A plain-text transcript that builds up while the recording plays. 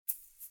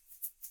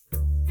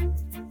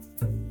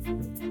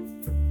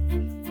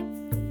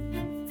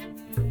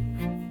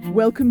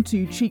Welcome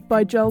to Cheek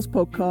by Jowl's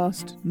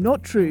podcast,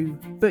 Not True,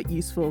 but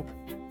Useful.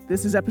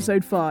 This is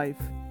episode 5,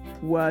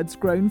 Words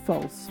Grown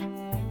False.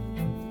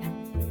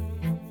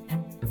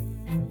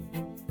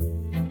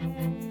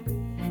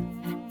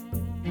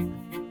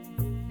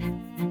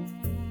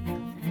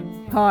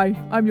 Hi,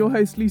 I'm your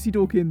host Lucy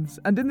Dawkins,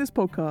 and in this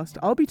podcast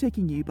I'll be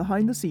taking you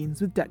behind the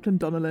scenes with Declan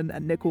Donnellan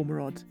and Nick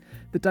Ormerod,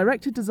 the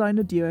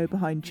director-designer duo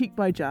behind Cheek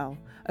by Jowl,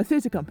 a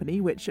theatre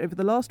company which over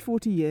the last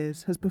 40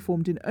 years has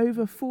performed in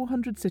over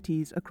 400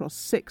 cities across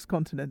 6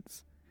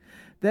 continents.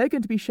 They're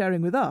going to be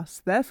sharing with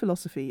us their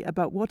philosophy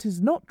about what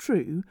is not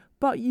true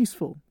but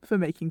useful for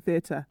making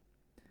theatre.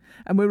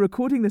 And we're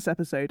recording this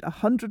episode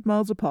 100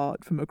 miles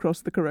apart from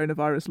across the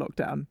coronavirus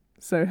lockdown.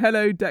 So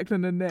hello,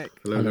 Declan and Nick.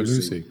 Hello,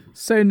 Lucy.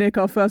 So Nick,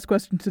 our first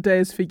question today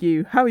is for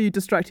you. How are you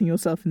distracting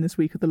yourself in this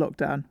week of the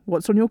lockdown?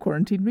 What's on your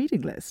quarantine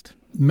reading list?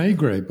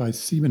 Maigret by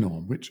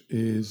Simenon, which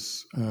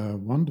is a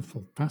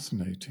wonderful,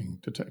 fascinating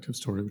detective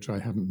story which I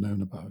hadn't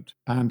known about.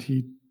 And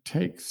he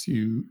takes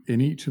you in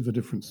each of the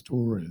different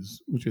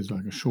stories, which is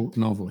like a short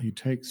novel, he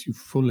takes you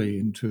fully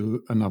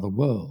into another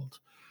world.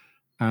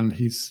 And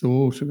he's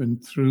sort of,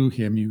 and through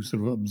him, you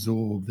sort of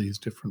absorb these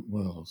different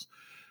worlds,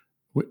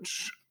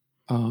 which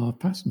are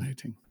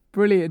fascinating.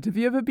 Brilliant. Have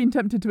you ever been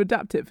tempted to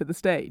adapt it for the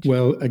stage?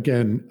 Well,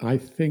 again, I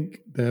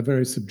think they're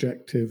very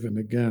subjective, and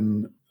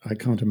again, I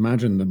can't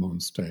imagine them on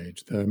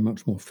stage. They're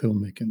much more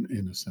filmic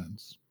in a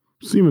sense.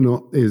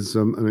 Simenon is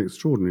an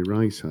extraordinary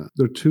writer.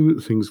 There are two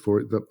things for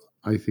it that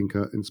I think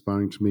are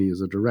inspiring to me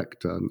as a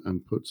director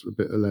and puts a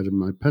bit of lead in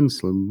my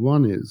pencil. And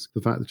one is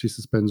the fact that he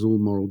suspends all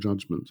moral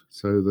judgment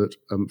so that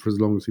for as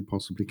long as he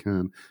possibly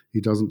can,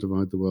 he doesn't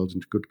divide the world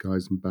into good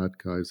guys and bad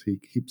guys. He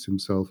keeps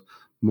himself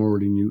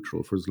morally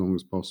neutral for as long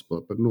as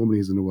possible. But normally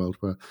he's in a world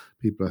where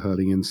people are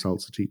hurling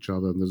insults at each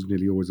other and there's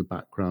nearly always a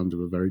background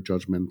of a very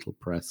judgmental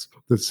press.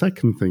 The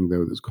second thing,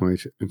 though, that's quite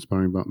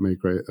inspiring about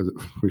Maigret as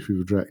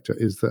a director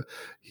is that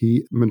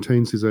he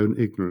maintains his own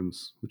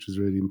ignorance, which is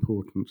really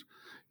important.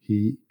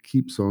 He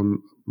keeps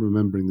on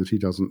remembering that he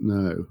doesn't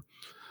know.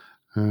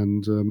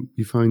 And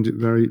we find it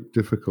very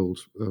difficult,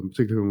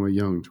 particularly when we're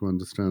young, to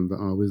understand that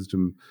our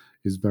wisdom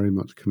is very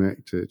much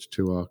connected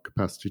to our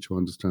capacity to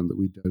understand that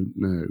we don't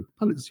know.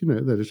 And it's,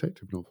 they're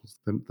detective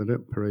novels. They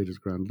don't parade as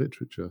grand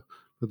literature,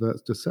 but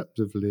that's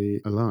deceptively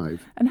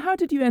alive. And how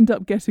did you end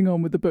up getting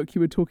on with the book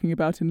you were talking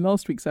about in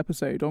last week's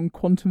episode on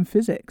quantum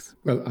physics?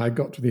 Well, I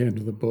got to the end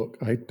of the book.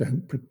 I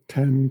don't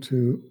pretend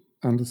to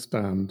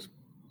understand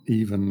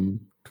even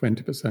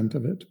 20%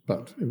 of it,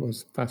 but it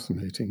was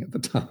fascinating at the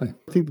time.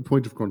 I think the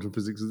point of quantum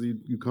physics is that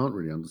you can't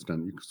really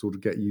understand. You sort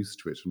of get used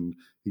to it, and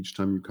each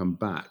time you come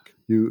back,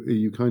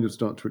 you kind of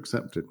start to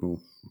accept it more,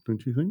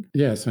 don't you think?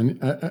 Yes, and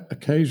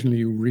occasionally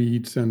you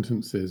read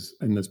sentences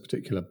in this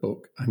particular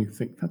book and you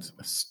think, that's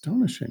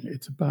astonishing.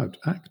 It's about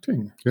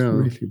acting. It's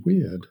really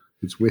weird.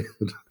 It's weird.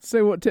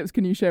 So what tips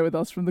can you share with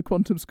us from the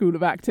quantum school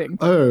of acting?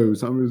 Oh,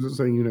 so I was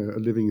saying, a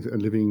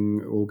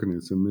living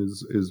organism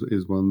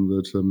is one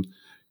that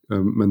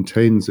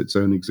maintains its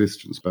own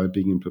existence by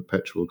being in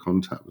perpetual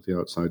contact with the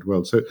outside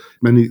world. So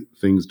many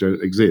things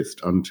don't exist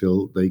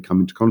until they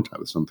come into contact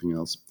with something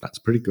else. That's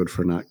pretty good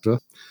for an actor.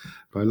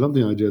 But I love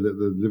the idea that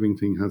the living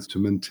thing has to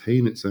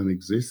maintain its own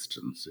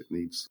existence. It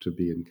needs to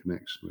be in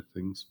connection with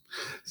things.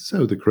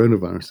 So the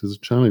coronavirus is a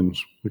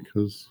challenge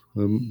because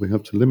we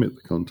have to limit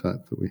the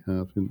contact that we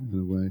have in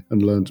a way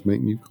and learn to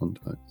make new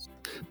contacts.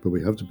 But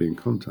we have to be in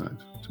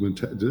contact to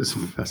maintain. It's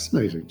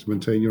fascinating to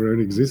maintain your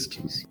own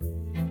existence.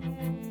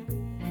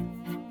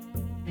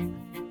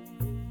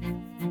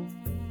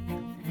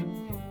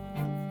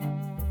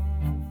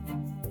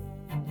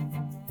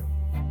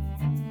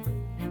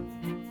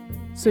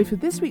 So for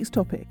this week's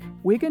topic,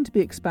 we're going to be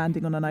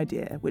expanding on an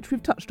idea which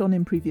we've touched on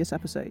in previous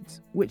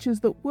episodes, which is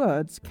that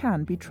words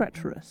can be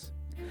treacherous.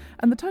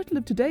 And the title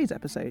of today's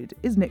episode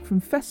is Nick from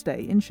Feste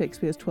in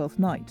Shakespeare's Twelfth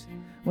Night,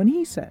 when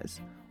he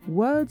says,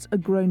 "Words are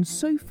grown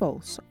so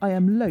false, I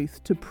am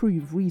loath to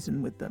prove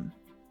reason with them."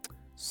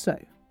 So,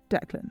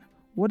 Declan,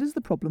 what is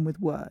the problem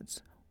with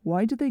words?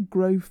 Why do they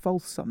grow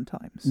false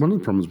sometimes? One of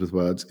the problems with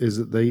words is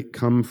that they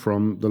come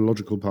from the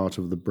logical part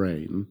of the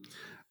brain,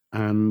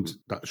 and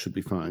that should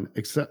be fine,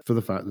 except for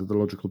the fact that the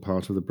logical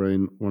part of the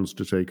brain wants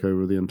to take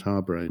over the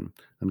entire brain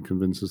and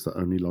convince us that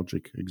only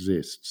logic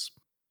exists.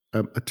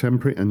 A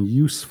temporary and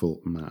useful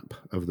map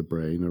of the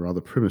brain, a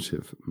rather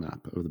primitive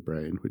map of the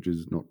brain, which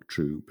is not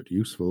true but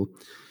useful,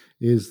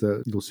 is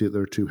that you'll see that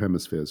there are 2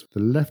 hemispheres. The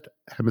left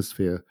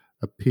hemisphere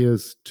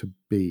appears to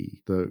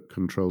be the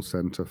control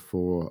center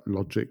for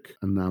logic,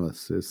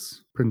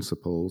 analysis,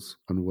 principles,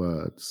 and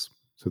words.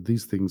 So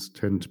these things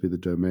tend to be the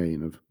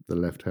domain of the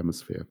left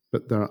hemisphere.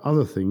 But there are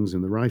other things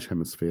in the right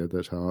hemisphere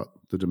that are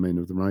the domain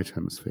of the right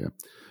hemisphere.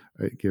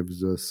 It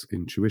gives us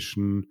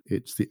intuition.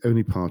 It's the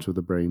only part of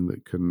the brain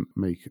that can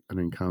make an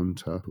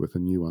encounter with a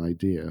new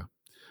idea.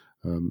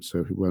 So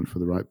if it weren't for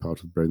the right part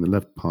of the brain, the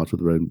left part of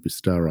the brain would be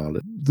sterile.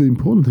 The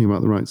important thing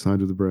about the right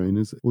side of the brain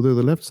is, although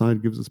the left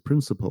side gives us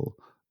principle,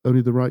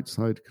 only the right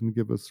side can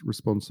give us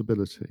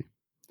responsibility.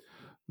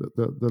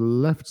 The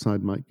left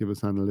side might give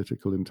us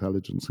analytical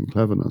intelligence and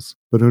cleverness,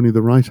 but only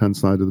the right-hand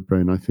side of the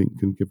brain, I think,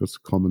 can give us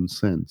common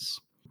sense.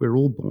 We're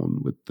all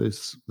born with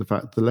the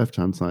fact the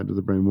left-hand side of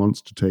the brain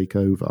wants to take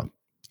over.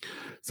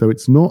 So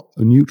it's not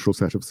a neutral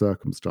set of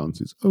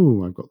circumstances.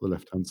 Oh, I've got the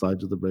left-hand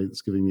side of the brain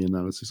that's giving me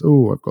analysis.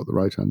 Oh, I've got the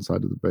right-hand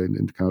side of the brain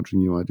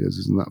encountering new ideas.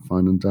 Isn't that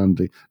fine and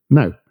dandy?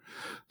 No.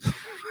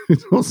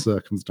 It's not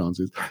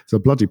circumstances. It's a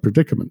bloody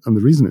predicament. And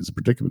the reason it's a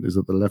predicament is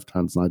that the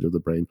left-hand side of the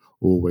brain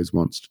always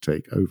wants to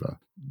take over.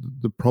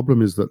 The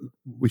problem is that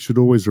we should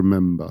always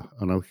remember,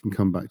 and I can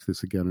come back to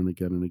this again and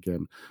again and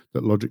again,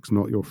 that logic's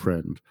not your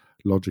friend.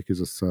 Logic is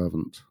a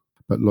servant.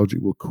 But logic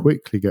will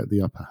quickly get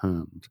the upper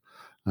hand.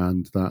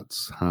 And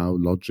that's how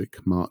logic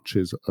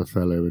marches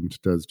Othello into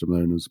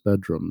Desdemona's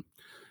bedroom.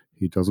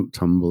 He doesn't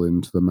tumble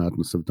into the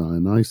madness of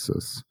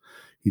Dionysus.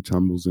 He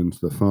tumbles into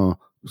the far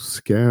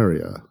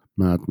scarier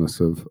madness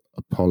of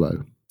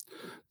Apollo.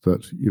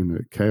 That,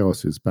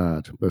 chaos is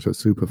bad, but a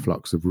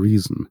superflux of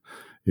reason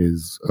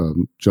is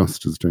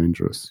just as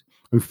dangerous.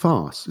 And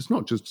farce, it's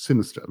not just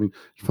sinister. I mean,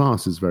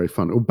 farce is very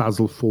fun. Or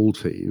Basil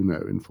Fawlty,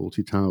 in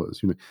Fawlty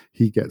Towers,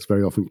 he gets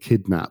very often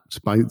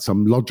kidnapped by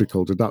some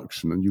logical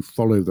deduction, and you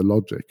follow the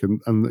logic.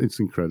 And it's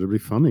incredibly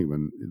funny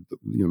when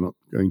you're not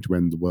going to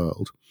end the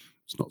world.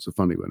 It's not so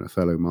funny when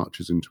Othello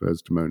marches into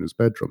Desdemona's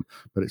bedroom,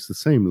 but it's the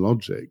same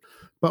logic.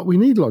 But we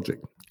need logic.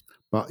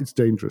 But it's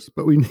dangerous,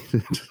 but we need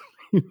it.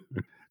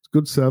 It's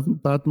good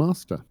servant, bad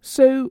master.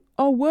 So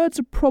are words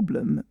a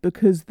problem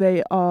because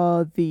they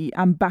are the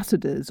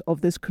ambassadors of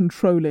this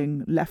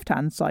controlling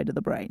left-hand side of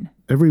the brain?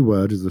 Every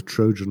word is a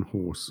Trojan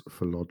horse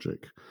for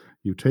logic.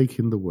 You take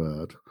in the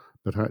word,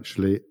 but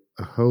actually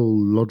a whole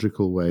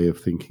logical way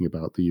of thinking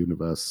about the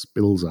universe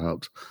spills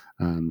out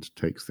and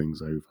takes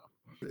things over.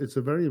 It's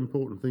a very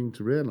important thing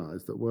to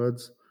realize that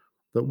words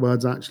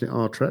actually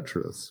are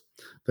treacherous.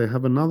 They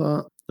have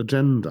another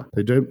agenda.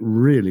 They don't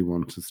really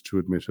want us to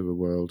admit of a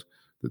world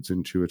that's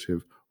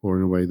intuitive or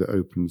in a way that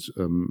opens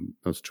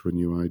us to a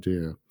new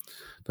idea.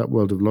 That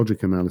world of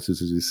logic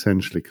analysis is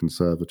essentially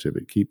conservative.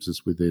 It keeps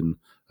us within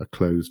a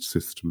closed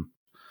system.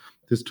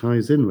 This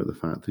ties in with the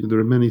fact that there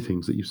are many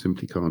things that you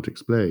simply can't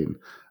explain.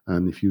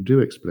 And if you do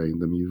explain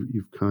them,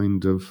 you've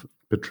kind of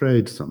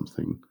betrayed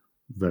something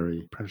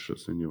very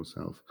precious in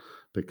yourself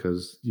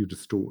because you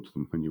distort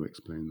them when you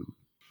explain them.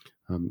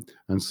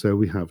 And so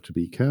we have to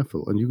be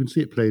careful. And you can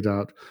see it played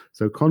out.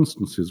 So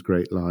Constance's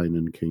great line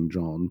in King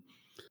John,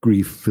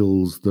 "Grief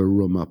fills the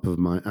room up of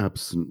my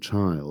absent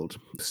child,"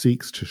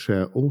 seeks to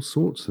share all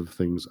sorts of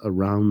things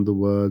around the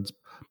words,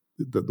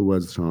 that the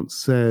words that aren't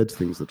said,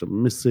 things that are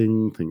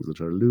missing, things that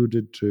are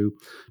alluded to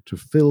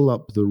fill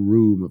up the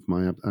room of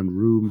my, and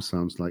room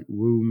sounds like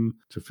womb,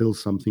 to fill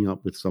something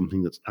up with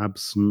something that's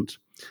absent.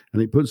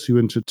 And it puts you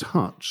into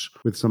touch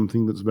with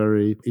something that's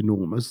very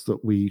enormous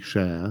that we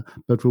share,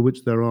 but for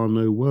which there are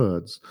no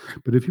words.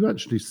 But if you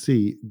actually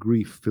see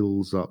 "grief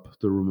fills up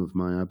the room of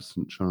my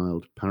absent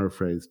child,"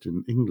 paraphrased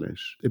in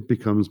English, it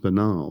becomes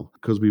banal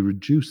because we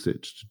reduce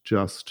it to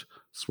just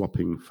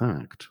swapping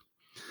fact.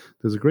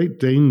 There's a great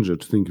danger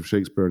to think of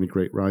Shakespeare, any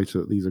great writer,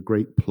 that these are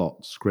great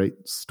plots,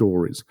 great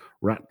stories,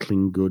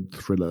 rattling good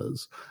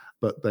thrillers,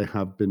 but they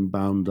have been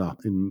bound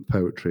up in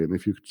poetry. And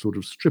if you could sort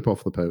of strip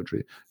off the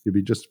poetry, you'd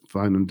be just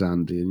fine and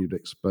dandy, and you'd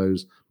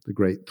expose the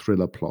great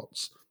thriller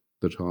plots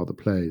that are the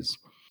plays.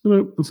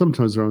 And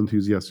sometimes there are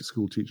enthusiastic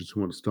school teachers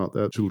who want to start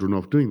their children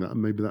off doing that,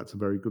 and maybe that's a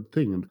very good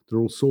thing. And there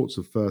are all sorts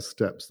of first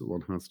steps that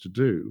one has to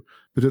do.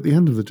 But at the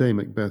end of the day,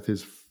 Macbeth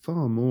is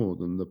far more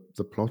than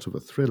the plot of a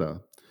thriller.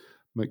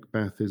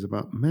 Macbeth is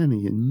about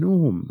many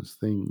enormous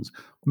things,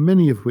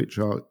 many of which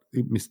are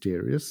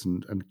mysterious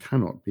and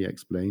cannot be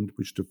explained,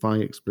 which defy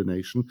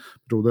explanation.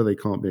 But although they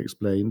can't be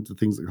explained, the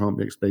things that can't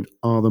be explained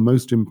are the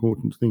most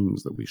important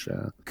things that we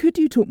share. Could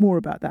you talk more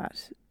about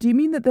that? Do you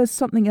mean that there's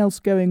something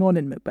else going on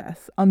in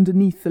Macbeth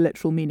underneath the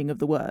literal meaning of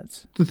the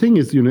words? The thing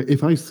is,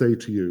 if I say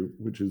to you,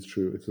 which is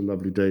true, "It's a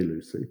lovely day,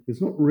 Lucy," it's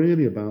not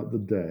really about the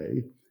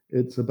day.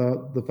 It's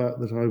about the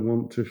fact that I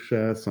want to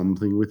share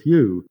something with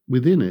you.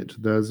 Within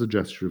it, there's a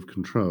gesture of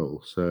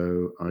control.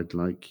 So I'd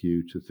like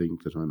you to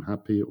think that I'm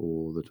happy,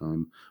 or that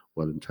I'm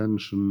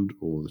well-intentioned,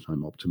 or that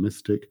I'm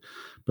optimistic.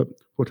 But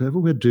whatever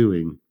we're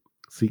doing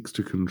seeks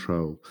to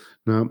control.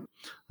 Now,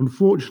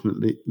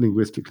 unfortunately,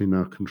 linguistically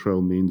now,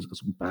 control means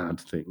a bad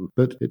thing,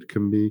 but it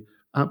can be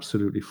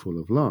absolutely full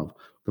of love.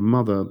 The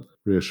mother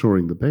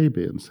reassuring the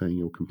baby and saying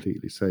you're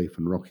completely safe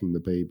and rocking the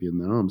baby in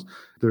their arms.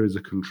 There is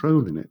a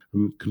control in it.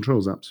 And control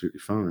is absolutely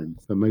fine,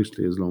 but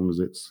mostly as long as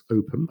it's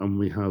open and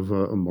we have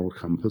a moral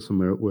compass and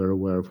we're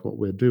aware of what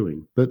we're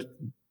doing. But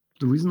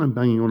the reason I'm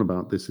banging on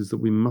about this is that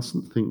we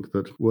mustn't think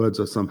that words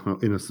are somehow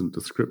innocent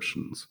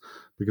descriptions.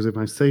 Because if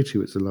I say to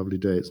you, "It's a lovely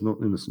day," it's not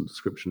an innocent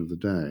description of the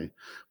day.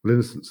 Well,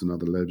 innocent's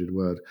another loaded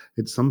word.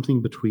 It's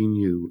something between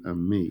you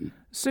and me.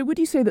 So would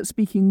you say that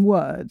speaking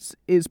words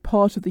is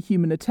part of the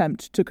human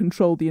attempt to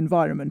control the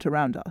environment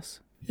around us?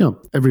 Yeah,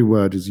 every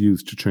word is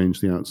used to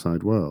change the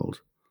outside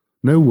world.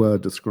 No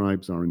word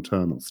describes our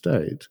internal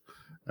state.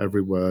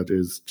 Every word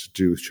is to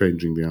do with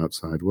changing the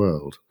outside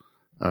world.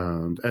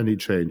 And any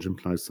change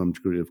implies some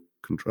degree of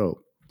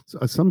control.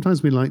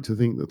 Sometimes we like to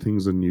think that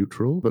things are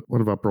neutral, but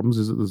one of our problems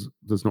is that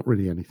there's not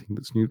really anything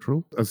that's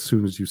neutral. As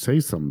soon as you say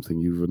something,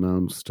 you've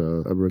announced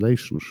a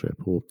relationship,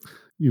 or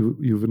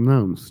you've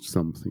announced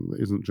something that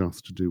isn't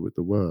just to do with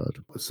the word.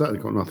 It's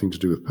certainly got nothing to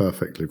do with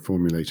perfectly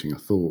formulating a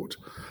thought.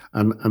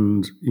 And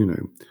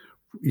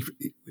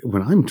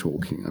when I'm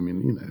talking,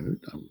 I'm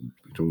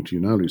talking to you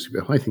now, Lucy,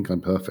 but if I think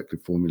I'm perfectly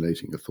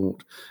formulating a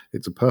thought,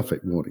 it's a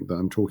perfect warning that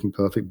I'm talking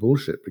perfect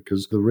bullshit,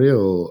 because the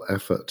real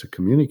effort to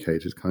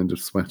communicate is kind of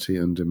sweaty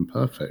and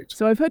imperfect.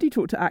 So I've heard you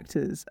talk to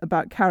actors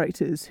about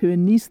characters who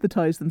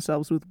anaesthetize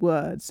themselves with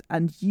words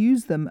and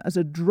use them as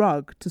a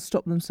drug to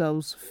stop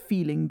themselves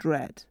feeling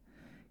dread.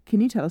 Can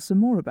you tell us some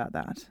more about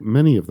that?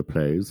 Many of the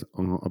plays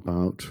are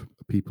about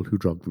people who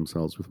drug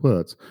themselves with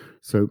words.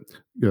 So,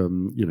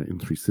 in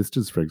Three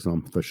Sisters, for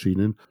example,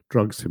 Vershinin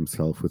drugs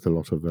himself with a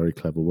lot of very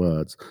clever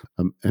words,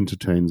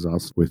 entertains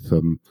us with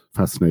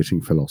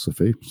fascinating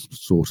philosophy,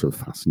 sort of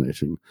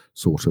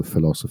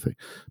philosophy.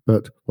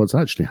 But what's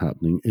actually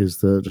happening is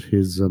that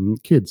his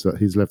kids,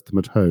 he's left them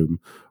at home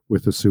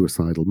with a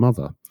suicidal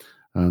mother.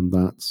 And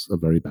that's a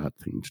very bad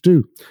thing to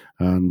do.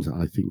 And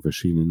I think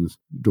Vershinin's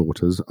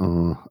daughters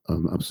are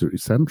absolutely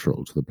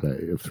central to the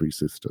play of Three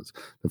Sisters.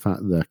 The fact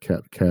that they're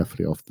kept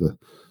carefully off the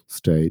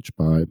stage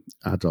by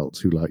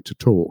adults who like to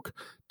talk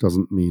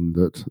doesn't mean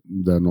that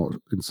they're not,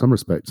 in some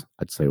respects,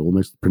 I'd say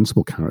almost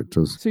principal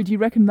characters. So do you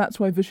reckon that's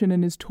why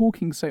Vershinin is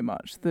talking so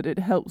much, that it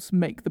helps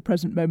make the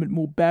present moment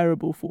more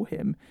bearable for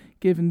him,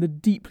 given the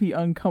deeply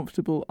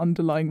uncomfortable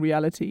underlying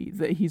reality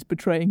that he's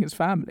betraying his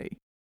family?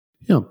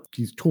 Yeah,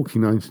 he's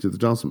talking 90 to the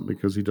dozen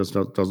because he just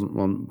doesn't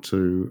want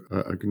to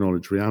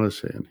acknowledge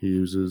reality, and he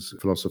uses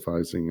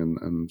philosophizing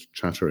and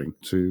chattering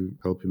to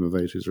help him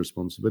evade his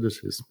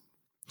responsibilities.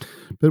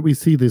 But we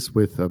see this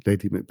with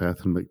Lady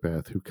Macbeth and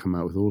Macbeth, who come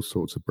out with all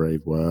sorts of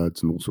brave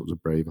words and all sorts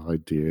of brave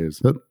ideas,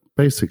 but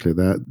basically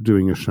they're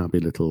doing a shabby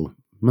little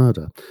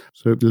murder.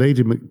 So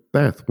Lady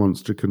Macbeth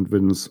wants to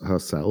convince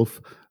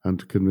herself and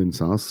to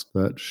convince us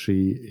that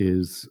she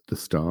is the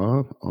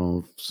star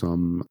of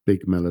some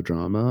big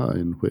melodrama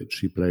in which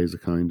she plays a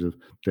kind of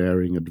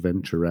daring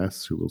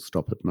adventuress who will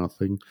stop at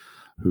nothing,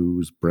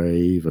 who's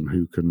brave and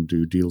who can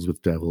do deals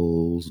with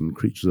devils and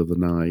creatures of the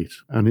night.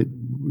 And it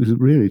is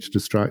really to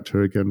distract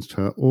her against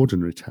her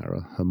ordinary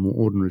terror, her more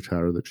ordinary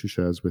terror that she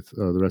shares with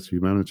the rest of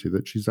humanity,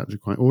 that she's actually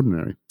quite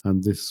ordinary.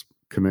 And this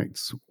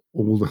connects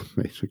all the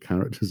major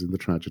characters in the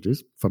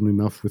tragedies, funnily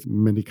enough, with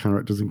many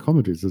characters in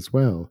comedies as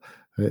well.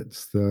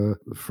 It's the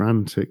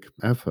frantic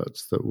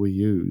efforts that we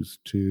use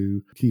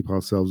to keep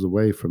ourselves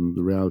away from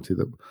the reality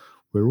that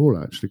we're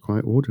all actually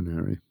quite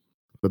ordinary.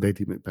 But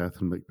Lady Macbeth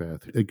and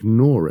Macbeth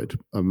ignore it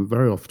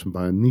very often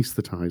by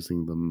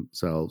anaesthetizing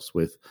themselves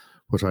with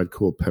what I'd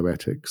call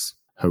poetics,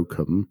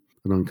 hokum.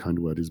 An unkind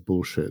word is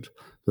bullshit,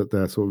 that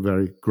they're sort of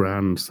very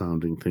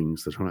grand-sounding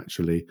things that are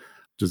actually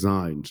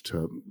designed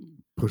to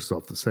put us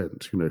off the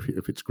scent.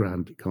 If it's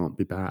grand, it can't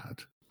be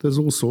bad. There's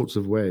all sorts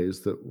of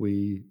ways that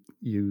we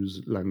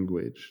use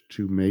language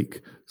to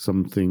make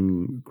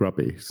something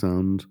grubby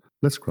sound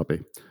less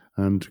grubby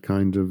and to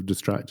kind of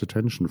distract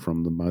attention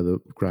from them by the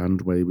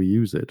grand way we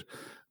use it.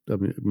 I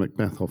mean,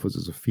 Macbeth offers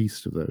us a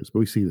feast of those, but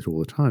we see this all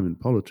the time in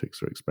politics.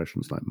 There are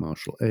expressions like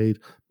martial aid,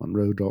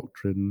 Monroe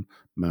Doctrine,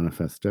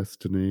 manifest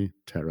destiny,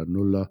 terra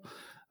nulla,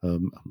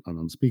 and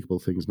unspeakable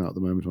things now at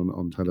the moment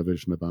on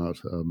television about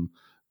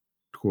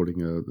calling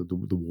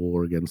the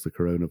war against the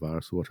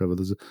coronavirus or whatever.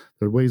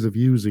 There are ways of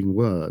using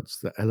words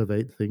that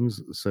elevate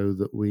things so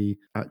that we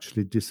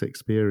actually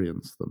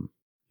disexperience them.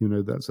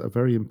 That's a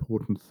very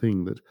important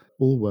thing, that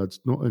all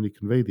words not only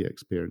convey the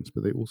experience,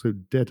 but they also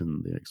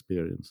deaden the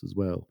experience as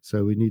well.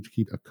 So we need to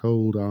keep a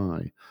cold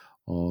eye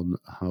on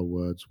how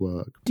words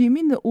work. Do you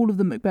mean that all of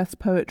the Macbeth's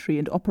poetry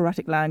and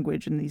operatic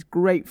language and these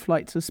great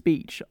flights of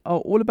speech are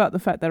all about the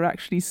fact they're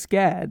actually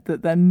scared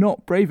that they're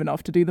not brave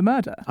enough to do the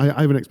murder? I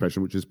have an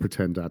expression which is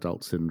pretend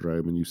adult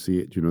syndrome, and you see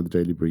it, the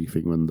Daily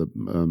Briefing when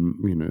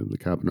the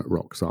cabinet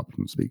rocks up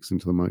and speaks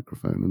into the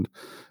microphone,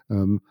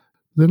 and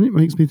then it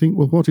makes me think,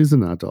 well, what is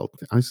an adult?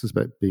 I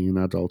suspect being an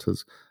adult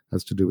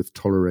has to do with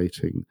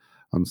tolerating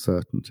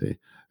uncertainty,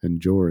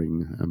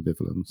 enduring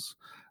ambivalence,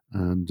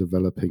 and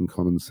developing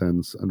common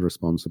sense and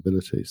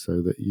responsibility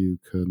so that you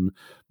can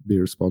be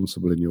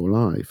responsible in your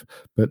life.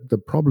 But the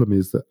problem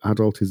is that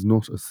adult is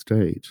not a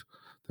state.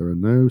 There are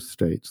no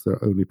states, there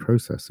are only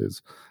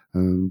processes.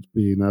 And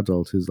being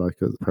adult is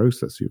like a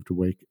process you have to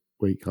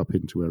wake up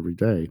into every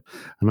day.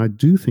 And I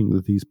do think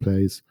that these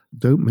plays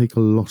don't make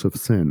a lot of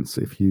sense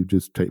if you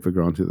just take for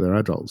granted that they're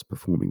adults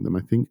performing them.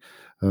 I think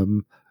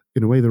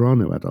in a way there are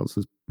no adults.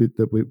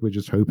 That we're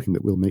just hoping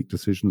that we'll make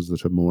decisions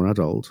that are more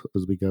adult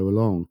as we go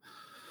along.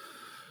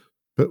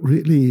 But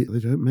really, they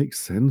don't make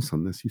sense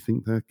unless you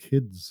think they're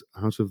kids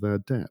out of their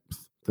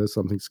depth. There's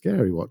something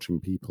scary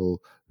watching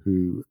people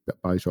who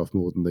bite off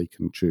more than they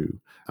can chew.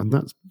 And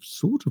that's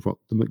sort of what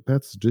the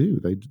Macbeths do.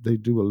 They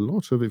do a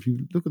lot of, if you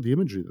look at the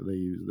imagery that they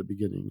use at the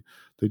beginning,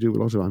 they do a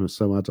lot of, I'm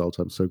so adult,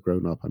 I'm so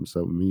grown up, I'm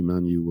so me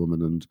man, you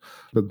woman.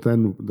 But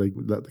then they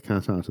let the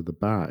cat out of the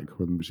bag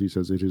when she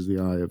says it is the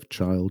eye of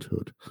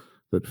childhood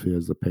that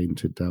fears the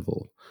painted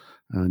devil.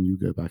 And you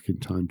go back in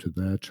time to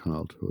their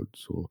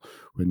childhoods, or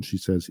when she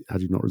says,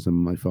 had you not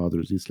resembled my father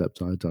as he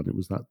slept, I had done. It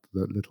was that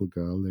little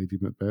girl, Lady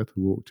Macbeth,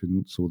 who walked in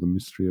and saw the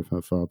mystery of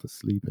her father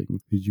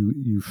sleeping.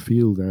 You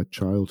feel their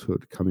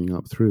childhood coming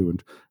up through.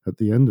 And at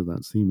the end of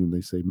that scene, when they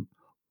say,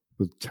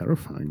 with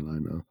terrifying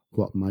line,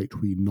 what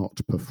might we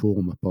not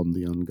perform upon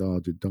the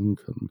unguarded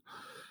Duncan?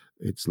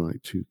 It's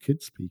like two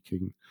kids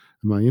speaking.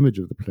 And my image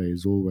of the play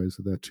is always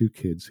that they're two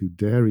kids who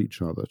dare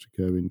each other to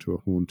go into a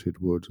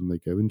haunted wood, and they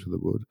go into the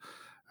wood,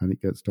 and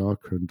it gets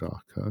darker and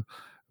darker.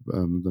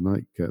 The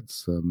night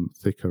gets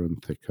thicker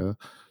and thicker.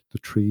 The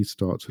trees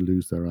start to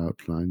lose their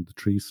outline. The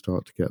trees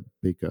start to get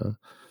bigger.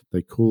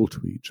 They call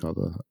to each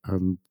other,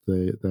 and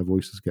their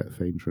voices get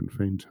fainter and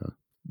fainter.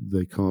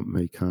 They can't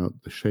make out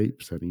the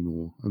shapes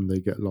anymore, and they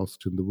get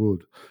lost in the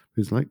wood.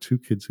 It's like two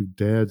kids who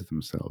dared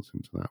themselves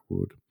into that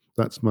wood.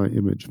 That's my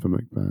image for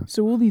Macbeth.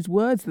 So all these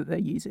words that they're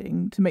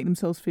using to make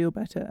themselves feel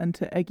better and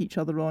to egg each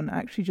other on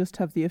actually just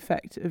have the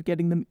effect of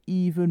getting them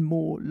even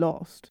more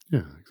lost.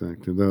 Yeah,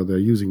 exactly. They're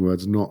using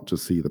words not to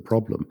see the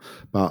problem,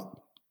 but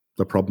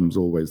the problem's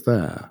always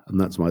there. And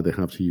that's why they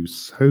have to use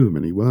so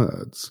many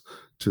words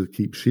to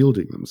keep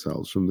shielding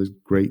themselves from this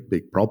great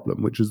big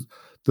problem, which is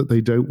that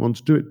they don't want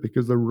to do it,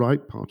 because the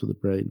right part of the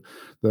brain,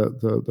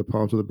 the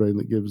part of the brain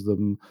that gives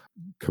them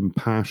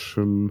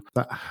compassion,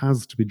 that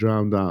has to be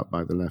drowned out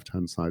by the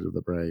left-hand side of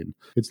the brain.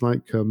 It's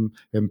like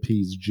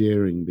MPs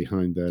jeering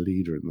behind their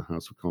leader in the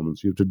House of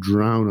Commons. You have to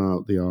drown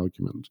out the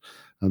argument.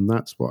 And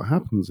that's what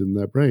happens in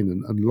their brain.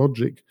 And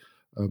logic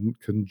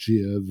can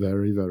jeer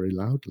very, very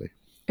loudly.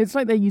 It's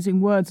like they're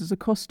using words as a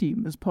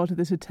costume, as part of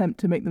this attempt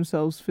to make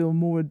themselves feel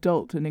more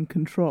adult and in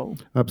control.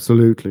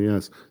 Absolutely,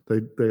 yes.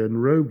 They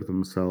enrobe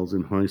themselves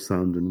in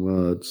high-sounding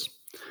words.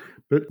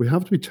 But we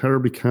have to be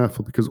terribly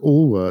careful, because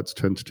all words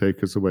tend to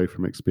take us away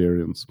from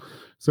experience.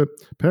 So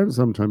parents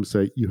sometimes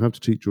say, you have to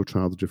teach your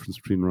child the difference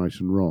between right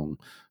and wrong.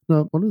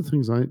 Now, one of the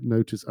things I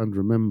notice and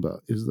remember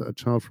is that a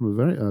child from a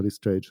very early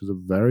stage has a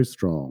very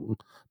strong,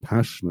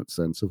 passionate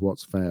sense of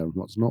what's fair and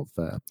what's not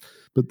fair.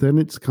 But then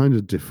it's kind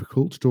of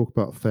difficult to talk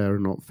about fair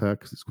and not fair,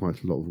 because it's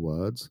quite a lot of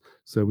words.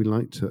 So we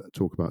like to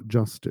talk about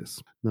justice.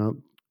 Now,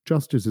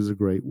 justice is a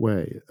great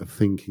way of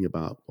thinking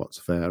about what's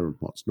fair and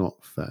what's not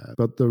fair.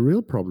 But the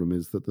real problem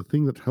is that the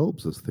thing that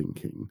helps us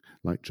thinking,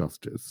 like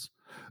justice,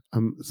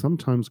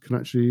 sometimes can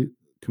actually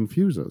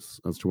confuse us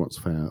as to what's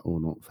fair or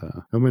not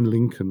fair. And when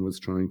Lincoln was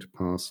trying to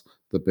pass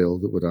the bill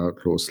that would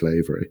outlaw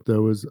slavery,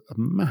 there was a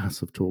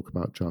massive talk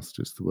about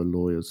justice. There were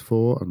lawyers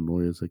for and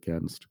lawyers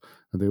against,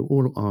 and they were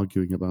all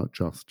arguing about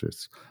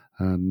justice.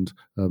 And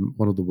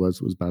one of the words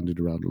that was bandied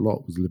around a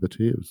lot was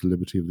liberty. It was the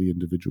liberty of the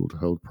individual to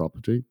hold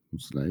property,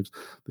 slaves,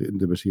 the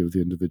liberty of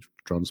the individual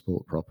to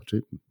transport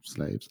property,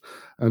 slaves.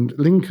 And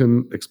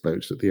Lincoln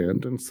exploded at the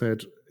end and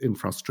said, in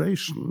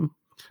frustration,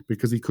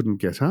 because he couldn't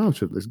get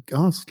out of this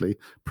ghastly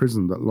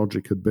prison that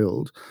logic had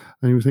built,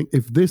 and he was thinking,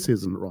 if this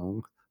isn't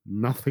wrong,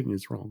 nothing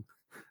is wrong.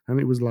 And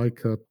it was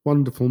like a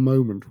wonderful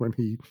moment when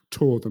he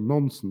tore the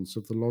nonsense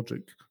of the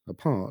logic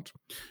apart.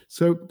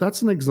 So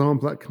that's an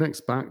example that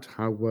connects back to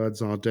how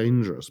words are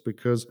dangerous,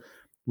 because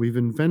we've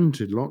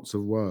invented lots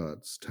of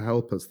words to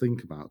help us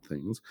think about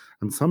things,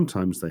 and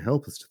sometimes they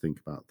help us to think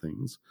about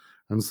things,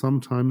 and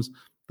sometimes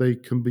they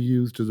can be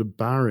used as a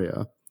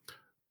barrier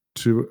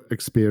to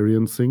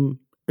experiencing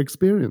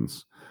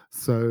experience.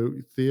 So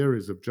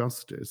theories of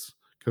justice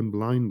can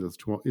blind us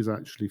to what is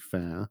actually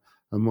fair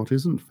and what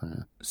isn't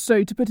fair.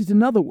 So to put it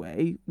another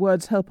way,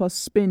 words help us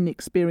spin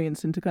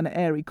experience into kind of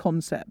airy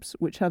concepts,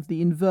 which have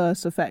the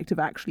inverse effect of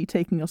actually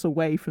taking us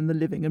away from the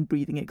living and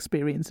breathing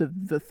experience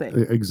of the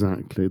thing.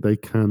 Exactly. They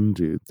can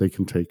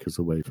take us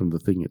away from the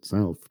thing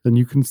itself. And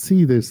you can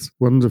see this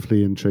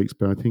wonderfully in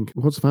Shakespeare. I think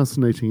what's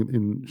fascinating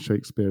in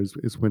Shakespeare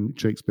is when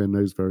Shakespeare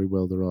knows very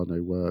well there are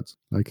no words.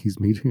 Like he's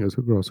meeting us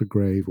across a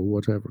grave or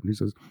whatever, and he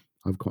says,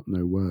 I've got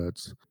no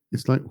words.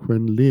 It's like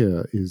when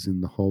Lear is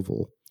in the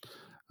hovel,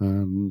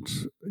 and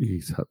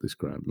he's had this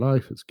grand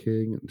life as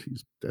king, and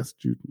he's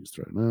destitute, and he's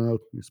thrown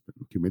out, and he's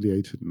been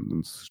humiliated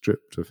and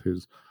stripped of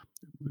his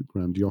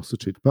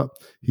grandiosity. But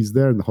he's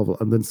there in the hovel,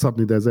 and then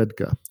suddenly there's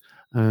Edgar,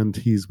 and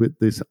he's with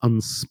this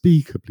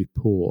unspeakably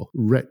poor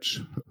wretch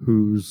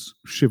who's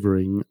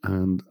shivering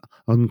and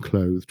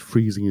unclothed,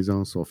 freezing his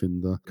ass off in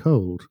the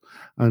cold.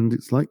 And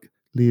it's like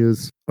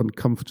Lear's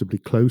uncomfortably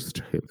close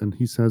to him, and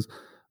he says,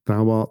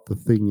 "Thou art the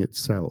thing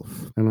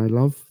itself." And I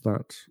love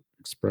that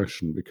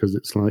expression, because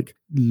it's like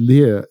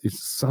Lear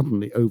is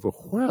suddenly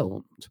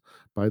overwhelmed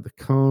by the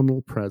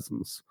carnal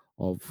presence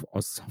of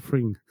a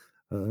suffering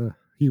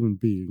human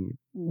being.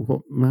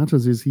 What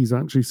matters is he's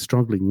actually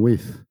struggling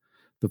with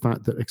the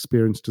fact that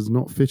experience does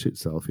not fit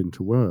itself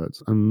into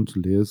words, and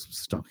Lear's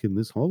stuck in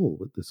this hovel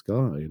with this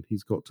guy, and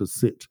he's got to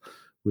sit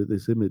with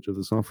this image of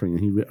the suffering,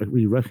 and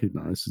he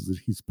recognizes that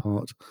he's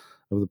part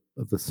of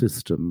the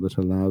system that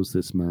allows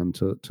this man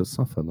to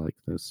suffer like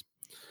this.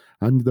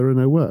 And there are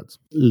no words.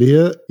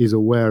 Lear is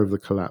aware of the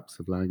collapse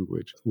of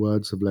language.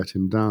 Words have let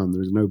him down.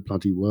 There is no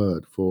bloody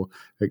word for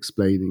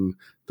explaining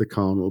the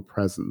carnal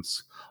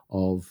presence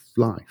of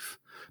life.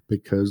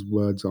 because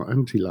words are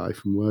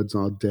anti-life and words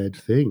are dead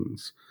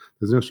things.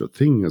 There's no such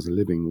thing as a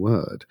living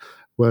word.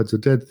 Words are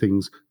dead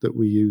things that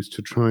we use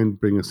to try and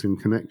bring us in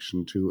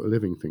connection to a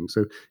living thing.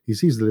 So he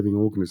sees the living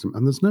organism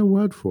and there's no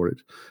word for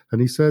it. And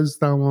he says,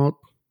 thou art,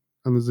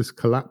 and there's this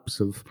collapse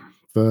of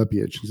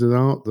verbiage. He says,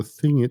 thou art the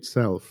thing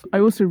itself. I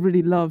also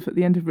really love at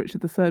the end of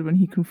Richard III when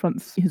he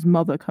confronts his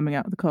mother coming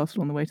out of the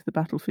castle on the way to the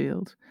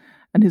battlefield.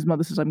 And his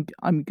mother says,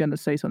 I'm going to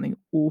say something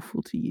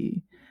awful to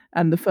you.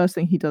 And the first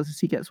thing he does is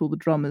he gets all the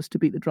drummers to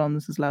beat the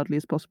drums as loudly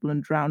as possible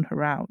and drown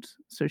her out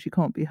so she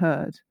can't be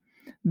heard.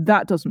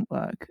 That doesn't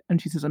work.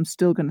 And she says, I'm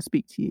still going to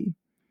speak to you.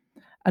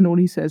 And all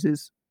he says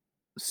is,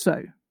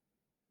 so.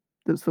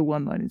 That's the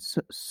one line, is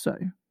so.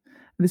 And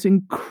this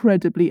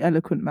incredibly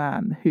eloquent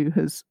man who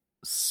has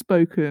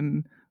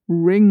spoken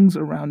rings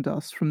around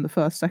us from the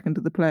first second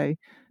of the play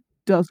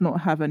does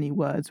not have any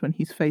words when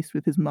he's faced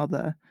with his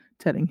mother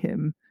telling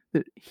him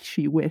that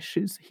she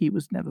wishes he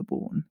was never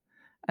born.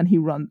 And he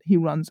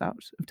runs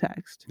out of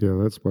text. Yeah,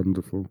 that's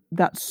wonderful.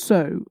 That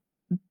so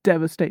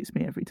devastates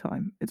me every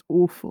time. It's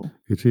awful.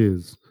 It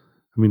is.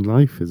 I mean,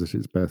 life is at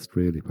its best,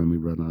 really, when we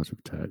run out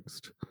of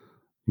text.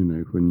 You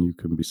know, when you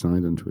can be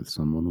silent with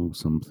someone or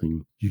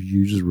something,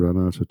 you just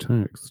run out of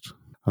text.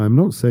 I'm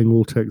not saying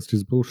all text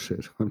is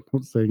bullshit. I'm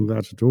not saying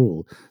that at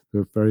all.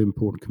 There are very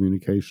important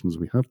communications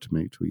we have to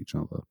make to each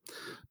other.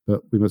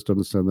 But we must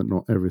understand that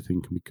not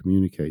everything can be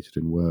communicated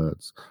in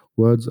words.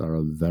 Words are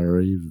a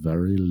very,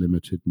 very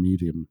limited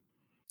medium.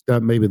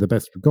 Maybe the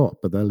best we've got,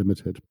 but they're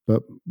limited.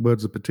 But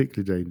words are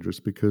particularly dangerous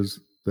because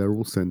they're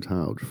all sent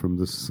out from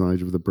the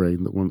side of the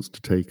brain that wants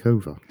to take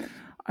over.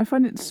 I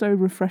find it so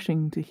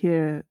refreshing to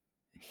hear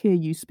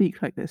you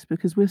speak like this,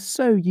 because we're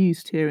so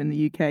used here in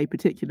the UK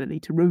particularly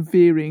to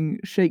revering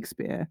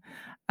Shakespeare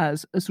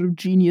as a sort of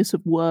genius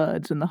of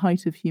words and the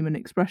height of human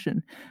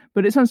expression.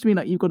 But it sounds to me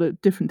like you've got a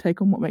different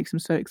take on what makes him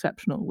so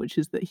exceptional, which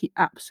is that he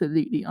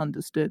absolutely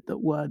understood that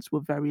words were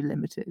very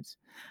limited.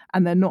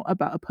 And they're not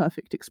about a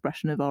perfect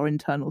expression of our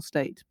internal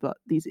state, but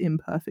these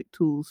imperfect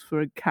tools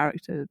for a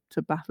character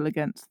to battle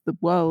against the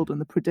world and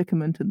the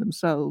predicament and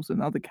themselves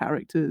and other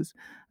characters,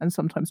 and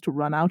sometimes to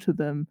run out of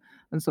them,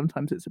 and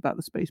sometimes it's about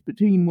the space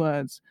between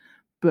words.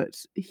 But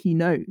he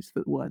knows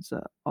that words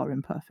are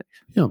imperfect.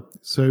 Yeah,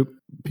 so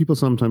people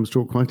sometimes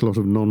talk quite a lot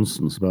of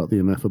nonsense about the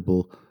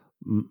ineffable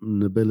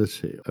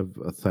nobility of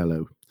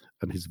Othello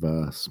and his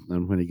verse.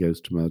 And when he goes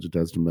to murder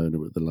Desdemona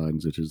with the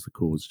lines, it is the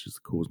cause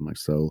of my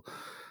soul.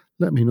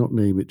 Let me not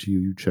name it to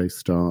you, you chase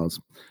stars.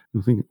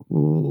 And think,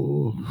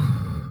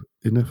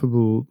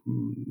 ineffable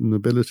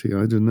nobility,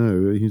 I don't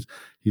know.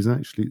 He's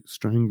actually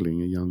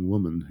strangling a young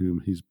woman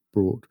whom he's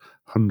brought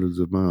hundreds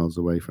of miles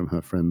away from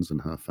her friends and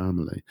her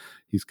family.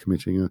 He's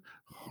committing a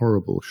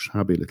horrible,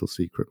 shabby little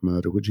secret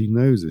murder, which he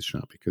knows is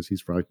shabby because he's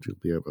frightened he'll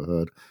be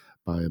overheard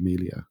by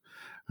Amelia.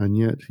 And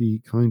yet he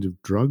kind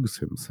of drugs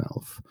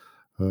himself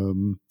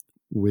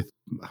with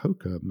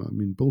hokum. I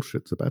mean,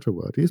 bullshit's a better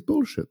word. He's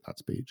bullshit, that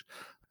speech.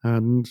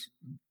 And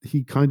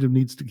he kind of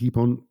needs to keep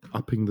on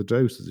upping the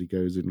dose as he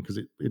goes in because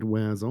it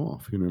wears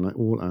off. You know, like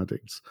all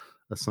addicts,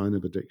 a sign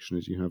of addiction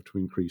is you have to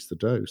increase the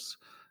dose.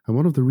 And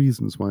one of the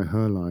reasons why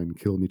her line,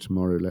 kill me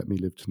tomorrow, let me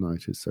live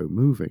tonight, is so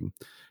moving,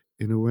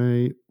 in a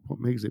way, what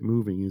makes it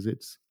moving is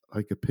it's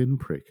like a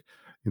pinprick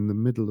in the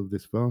middle of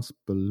this vast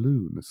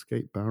balloon,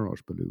 escape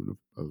barrage balloon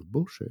of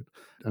bullshit.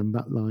 And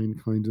that line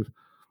kind of,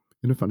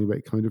 in a funny way,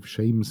 it kind of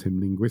shames him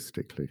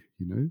linguistically,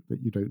 you know,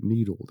 that you don't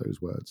need all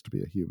those words to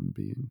be a human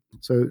being.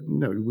 So,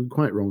 no, we're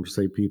quite wrong to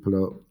say people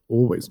are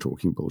always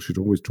talking bullshit,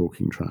 always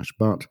talking trash.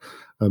 But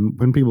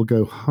when people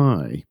go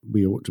high,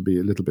 we ought to be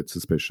a little bit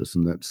suspicious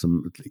and let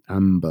some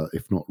amber,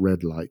 if not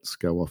red lights,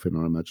 go off in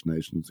our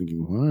imagination, thinking,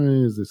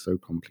 why is this so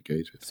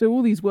complicated? So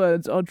all these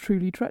words are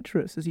truly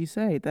treacherous, as you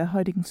say. They're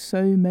hiding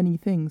so many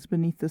things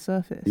beneath the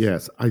surface.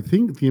 Yes, I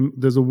think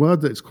there's a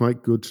word that's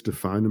quite good to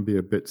define and be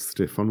a bit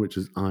stiff on, which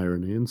is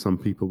irony. And some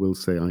people will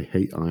say, I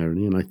hate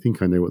irony. And I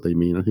think I know what they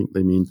mean. I think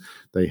they mean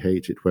they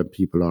hate it when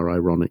people are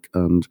ironic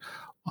and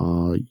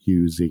are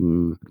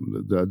using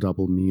the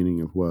double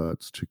meaning of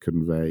words to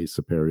convey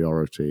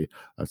superiority,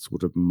 a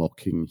sort of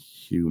mocking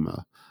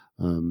humour.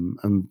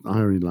 And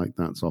irony like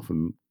that's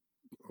often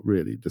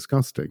really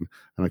disgusting,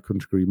 and I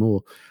couldn't agree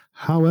more.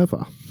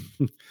 However,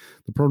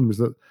 the problem is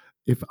that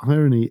if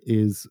irony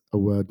is a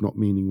word not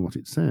meaning what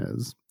it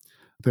says,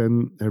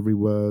 then every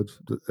word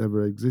that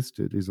ever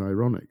existed is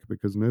ironic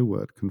because no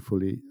word can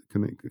fully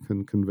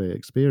can convey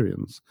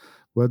experience.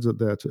 Words are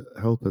there to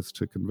help us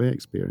to convey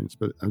experience,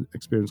 but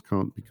experience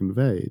can't be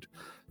conveyed.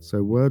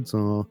 So words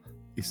are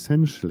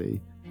essentially,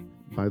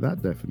 by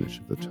that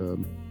definition of the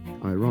term,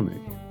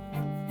 ironic.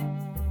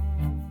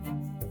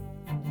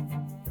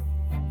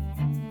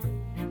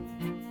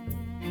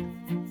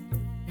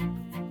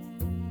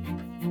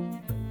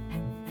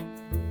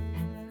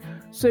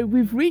 So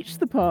we've reached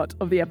the part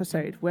of the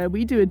episode where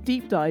we do a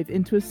deep dive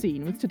into a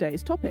scene with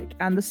today's topic.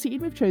 And the scene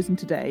we've chosen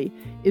today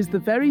is the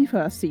very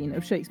first scene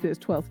of Shakespeare's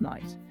Twelfth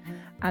Night.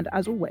 And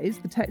as always,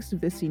 the text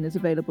of this scene is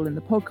available in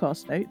the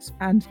podcast notes.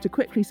 And to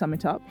quickly sum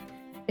it up,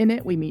 In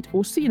it, we meet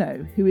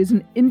Orsino, who is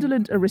an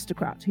indolent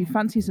aristocrat who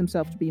fancies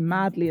himself to be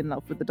madly in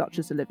love with the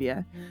Duchess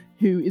Olivia,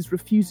 who is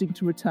refusing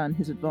to return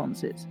his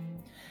advances.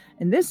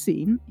 In this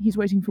scene, he's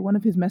waiting for one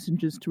of his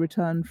messengers to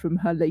return from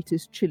her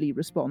latest chilly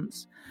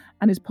response,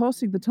 and is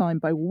passing the time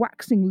by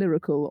waxing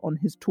lyrical on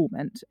his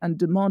torment and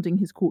demanding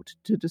his court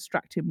to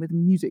distract him with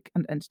music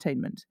and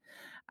entertainment.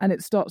 And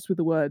it starts with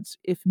the words,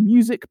 "If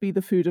music be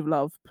the food of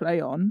love,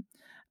 play on,"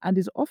 and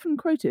is often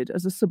quoted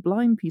as a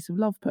sublime piece of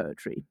love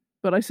poetry.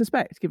 But I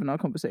suspect, given our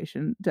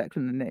conversation,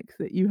 Declan and Nick,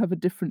 that you have a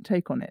different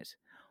take on it.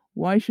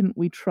 Why shouldn't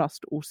we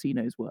trust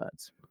Orsino's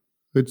words?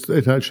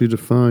 It actually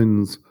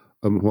defines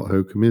what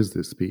hokum is,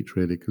 this speech,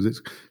 really, because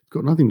it's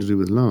got nothing to do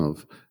with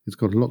love. It's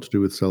got a lot to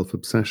do with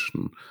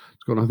self-obsession.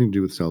 It's got nothing to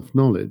do with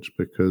self-knowledge,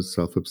 because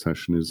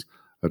self-obsession is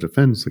a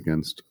defense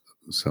against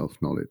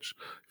self-knowledge.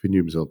 If he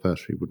knew himself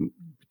better, he wouldn't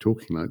be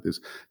talking like this.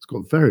 It's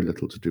got very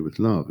little to do with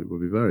love.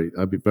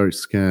 I'd be very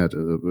scared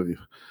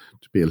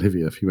to be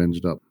Olivia if you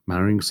ended up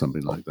marrying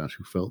somebody like that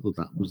who felt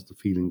that was the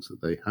feelings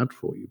that they had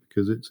for you,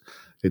 because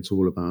it's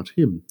all about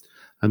him.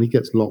 And he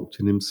gets locked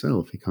in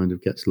himself. He kind of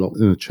gets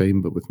locked in a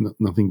chamber with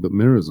nothing but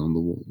mirrors on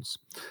the walls.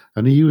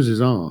 And he uses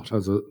art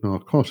as a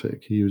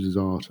narcotic. He uses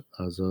art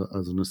as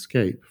an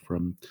escape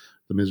from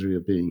the misery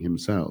of being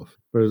himself.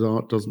 Whereas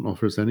art doesn't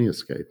offer us any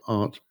escape.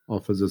 Art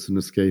offers us an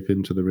escape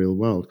into the real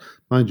world.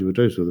 Mind you, a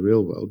dose of the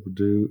real world would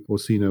do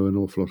Orsino an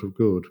awful lot of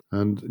good.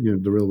 And,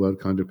 the real world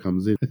kind of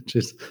comes in, which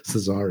is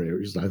Cesario,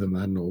 which is neither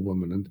man nor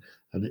woman.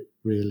 And it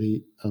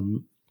really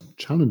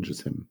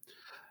challenges him.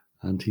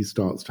 And he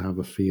starts to have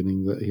a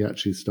feeling that he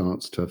actually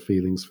starts to have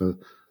feelings for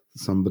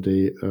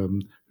somebody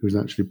who's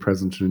actually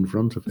present and in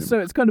front of him. So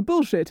it's kind of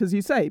bullshit, as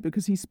you say,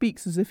 because he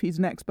speaks as if he's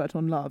an expert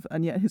on love,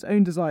 and yet his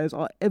own desires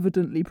are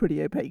evidently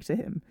pretty opaque to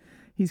him.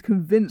 He's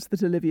convinced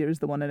that Olivia is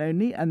the one and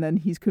only, and then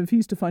he's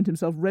confused to find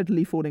himself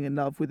readily falling in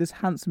love with this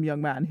handsome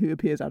young man who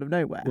appears out of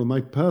nowhere. Well, I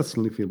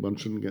personally feel one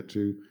shouldn't get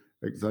too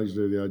excited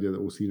over the idea that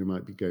Orsino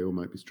might be gay or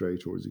might be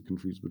straight, or is he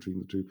confused between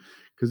the two?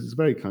 Because it's a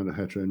very kind of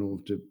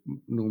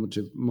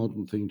heteronormative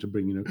modern thing to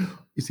bring,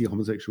 is he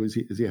homosexual, is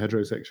he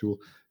heterosexual?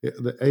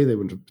 They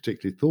wouldn't have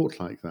particularly thought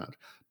like that.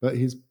 But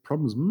his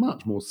problem's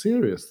much more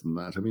serious than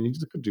that. I mean, he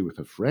just could do with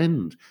a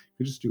friend. He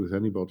could just do with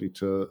anybody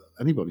to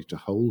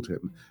hold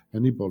him,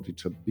 anybody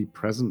to be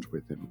present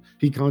with him.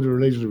 He can't have a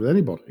relationship with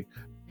anybody.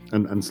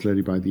 And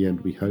slowly by the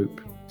end, we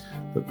hope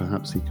that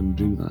perhaps he can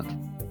do that.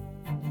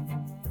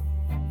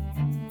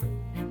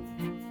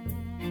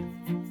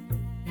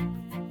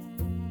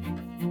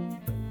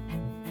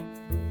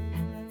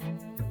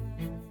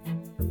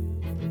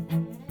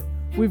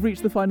 We've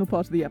reached the final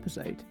part of the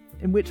episode,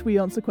 in which we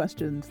answer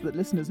questions that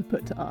listeners have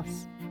put to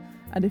us.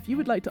 And if you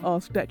would like to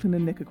ask Declan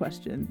and Nick a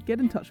question, get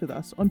in touch with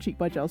us on Cheek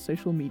by Jowl's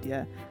social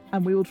media,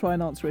 and we will try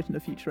and answer it in a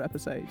future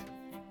episode.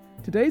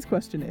 Today's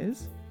question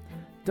is,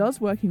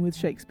 does working with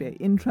Shakespeare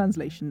in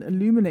translation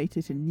illuminate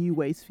it in new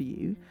ways for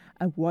you,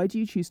 and why do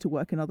you choose to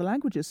work in other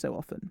languages so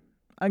often?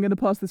 I'm going to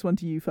pass this one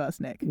to you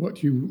first, Nick.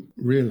 What you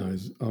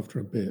realise after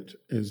a bit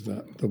is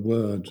that the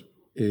word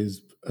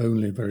is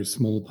only a very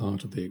small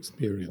part of the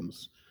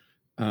experience.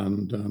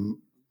 And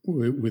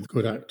with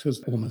good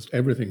actors, almost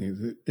everything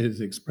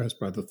is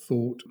expressed by the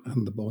thought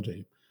and the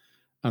body.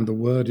 And the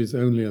word is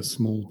only a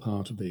small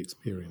part of the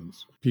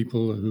experience.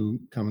 People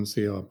who come and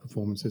see our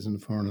performances in a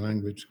foreign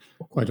language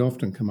quite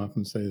often come up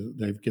and say that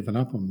they've given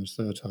up on the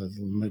surtitle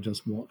and they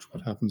just watch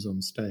what happens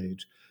on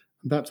stage.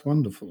 And that's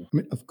wonderful. I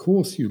mean, of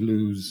course you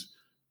lose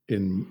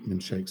in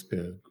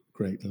Shakespeare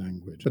great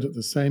language, but at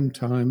the same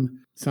time,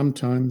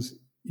 sometimes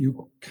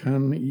you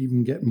can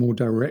even get more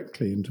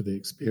directly into the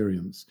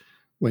experience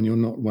when you're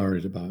not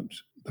worried about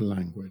the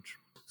language.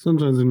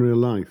 Sometimes in real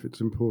life,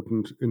 it's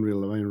important, real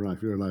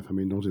life, I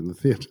mean, not in the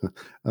theatre.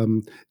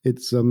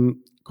 It's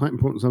quite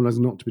important sometimes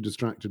not to be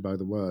distracted by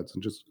the words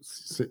and just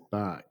sit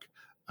back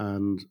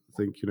and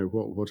think,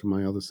 what are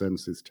my other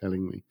senses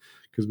telling me?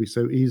 Because we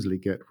so easily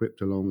get whipped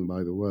along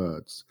by the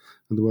words.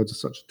 And the words are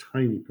such a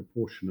tiny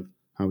proportion of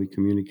how we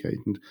communicate.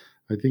 And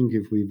I think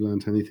if we've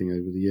learnt anything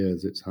over the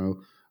years, it's how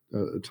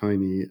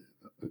tiny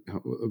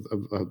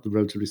of the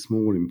relatively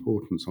small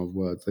importance of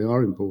words. They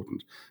are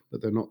important,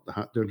 but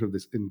don't have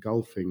this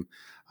engulfing,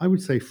 I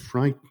would say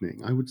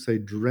frightening, I would say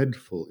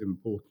dreadful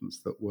importance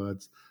that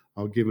words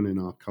are given in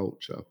our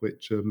culture,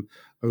 which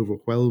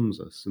overwhelms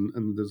us.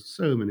 And there's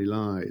so many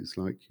lies,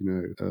 like,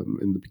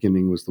 in the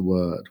beginning was the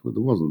word. Well,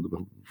 there wasn't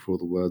before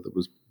the word. There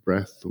was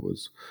breath, there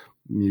was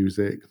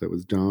music, there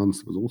was dance,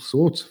 there was all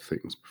sorts of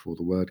things before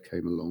the word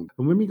came along.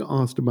 And when we got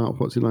asked about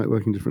what's it like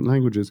working in different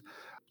languages,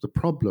 the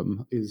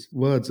problem is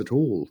words at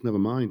all, never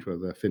mind whether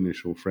they're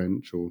Finnish or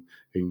French or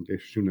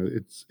English.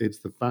 It's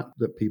the fact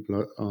that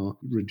people are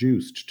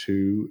reduced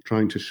to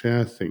trying to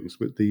share things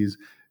with these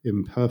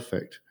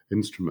imperfect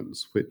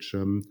instruments, which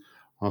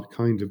are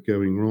kind of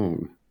going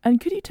wrong.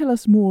 And could you tell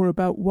us more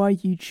about why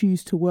you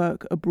choose to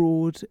work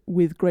abroad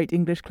with great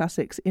English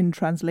classics in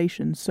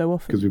translation so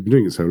often? Because we've been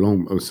doing it so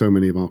long. So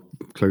many of our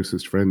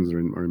closest friends are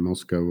in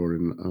Moscow or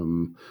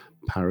in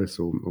Paris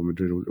or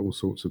Madrid, or all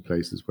sorts of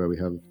places where we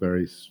have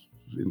very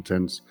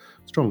intense,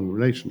 strong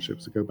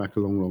relationships that go back a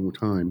long, long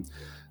time.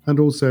 And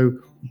also,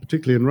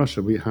 particularly in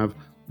Russia, we've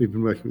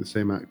been working with the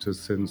same actors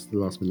since the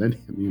last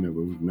millennium, where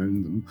we've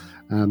known them,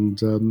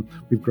 and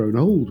we've grown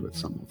old with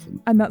some of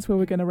them. And that's where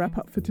we're going to wrap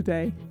up for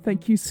today.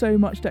 Thank you so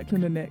much,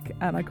 Declan and Nick,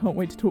 and I can't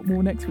wait to talk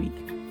more next week.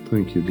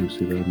 Thank you,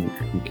 Lucy, very much.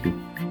 Thank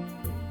you.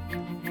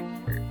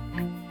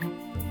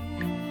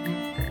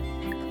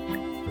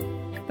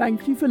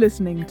 Thank you for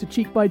listening to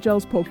Cheek by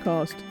Jowl's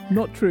podcast,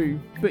 Not True,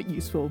 but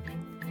Useful.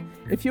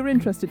 If you're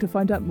interested to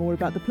find out more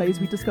about the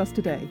plays we discussed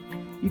today,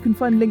 you can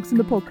find links in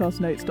the podcast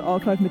notes to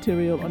archive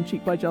material on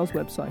Cheek by Jowl's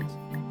website.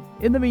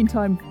 In the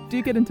meantime,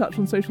 do get in touch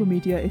on social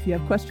media if you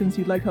have questions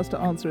you'd like us to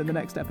answer in the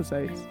next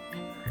episodes.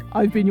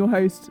 I've been your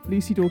host,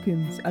 Lucy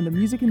Dawkins, and the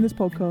music in this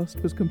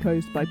podcast was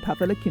composed by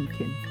Pavel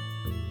Akimkin.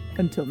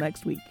 Until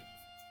next week.